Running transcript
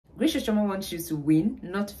Gracious Chioma wants you to win,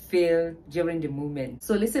 not fail during the moment.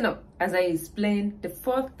 So listen up as I explain the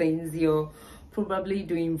 4 things you're probably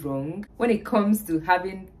doing wrong when it comes to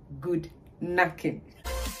having good knacking.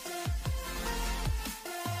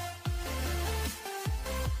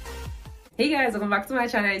 Hey guys, welcome back to my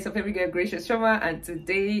channel. It's your favorite girl, Gracious Chioma, and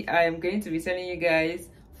today I am going to be telling you guys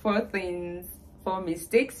 4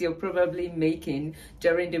 mistakes you're probably making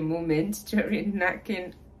during the moment, during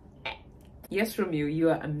knacking. Yes, Romeo, you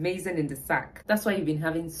are amazing in the sack. That's why you've been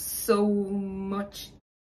having so much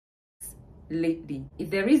lately. If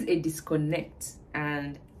there is a disconnect,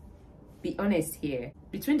 and be honest here,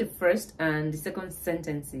 between the first and the second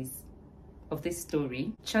sentences of this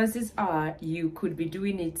story, chances are you could be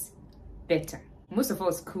doing it better. Most of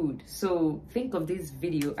us could. So think of this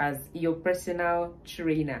video as your personal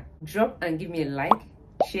trainer. Drop and give me a like,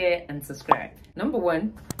 share and subscribe. Number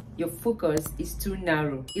 1, your focus is too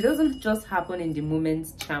narrow. It doesn't just happen in the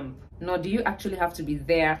moment, champ. Nor do you actually have to be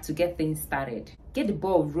there to get things started. Get the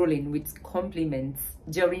ball rolling with compliments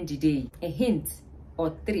during the day. A hint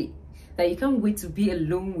or 3 that you can't wait to be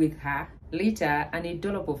alone with her later, and a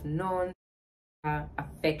dollop of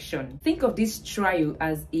affection. Think of this trial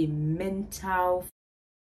as a mental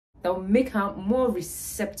that will make her more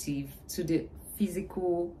receptive to the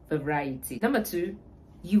physical variety. Number 2,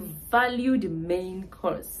 you value the main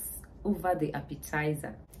course over the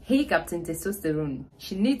appetizer. Hey Captain Testosterone,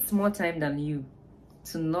 she needs more time than you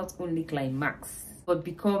to not only climax but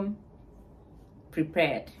become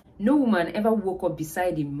prepared. No woman ever woke up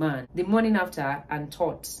beside a man the morning after and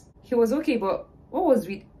thought he was okay, but what was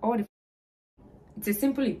with all the... It's a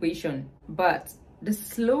simple equation, but the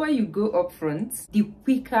slower you go up front, the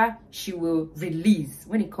quicker she will release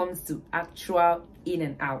when it comes to actual in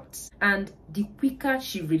and out. And the quicker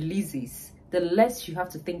she releases, the less you have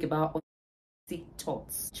to think about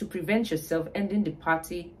thoughts to prevent yourself ending the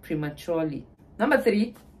party prematurely. Number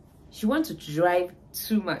 3, she wants to drive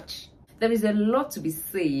too much. There is a lot to be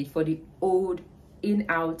said for the old in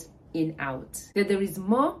out. That there is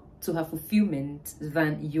more to her fulfillment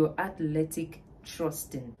than your athletic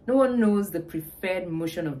trusting. No one knows the preferred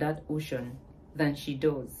motion of that ocean than she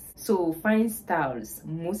does. So find styles.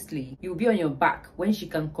 Mostly you'll be on your back when she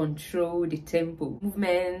can control the tempo,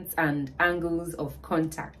 movements and angles of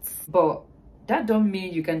contacts. But that don't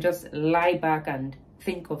mean you can just lie back and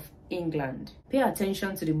think of England. Pay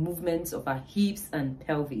attention to the movements of her hips and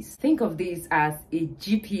pelvis. Think of this as a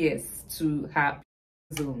GPS to her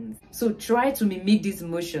zones. So try to mimic these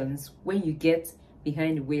motions when you get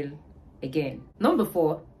behind the wheel again. Number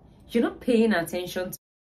 4, you're not paying attention to...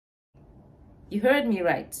 You heard me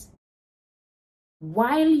right.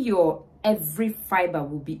 While your every fiber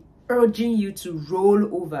will be urging you to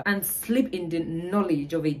roll over and sleep in the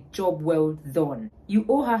knowledge of a job well done, you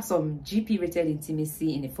owe her some GP rated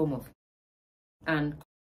intimacy in the form of... And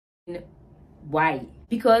why?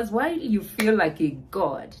 Because while you feel like a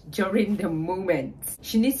god during the moment,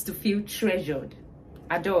 she needs to feel treasured,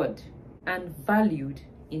 adored and valued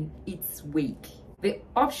in its wake. The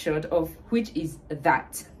upshot of which is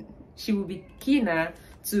that she will be keener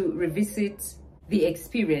to revisit the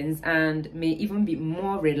experience and may even be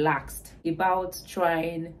more relaxed about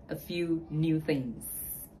trying a few new things.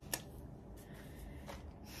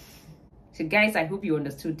 So guys, I hope you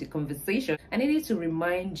understood the conversation. I needed to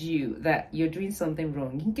remind you that you're doing something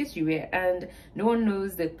wrong in case you were, and no one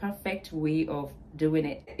knows the perfect way of doing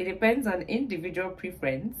it. It depends on individual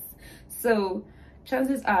preference. So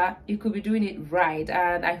chances are you could be doing it right,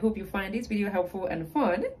 and I hope you find this video helpful and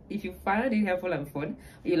fun. If you found it helpful and fun,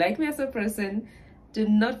 you like me as a person, do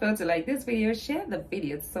not fail to like this video, share the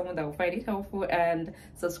video to someone that will find it helpful, and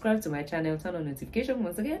subscribe to my channel, turn on notification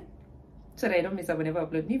once again so that I don't miss out whenever I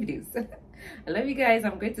upload new videos. I love you guys.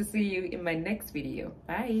 I'm going to see you in my next video.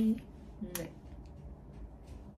 Bye.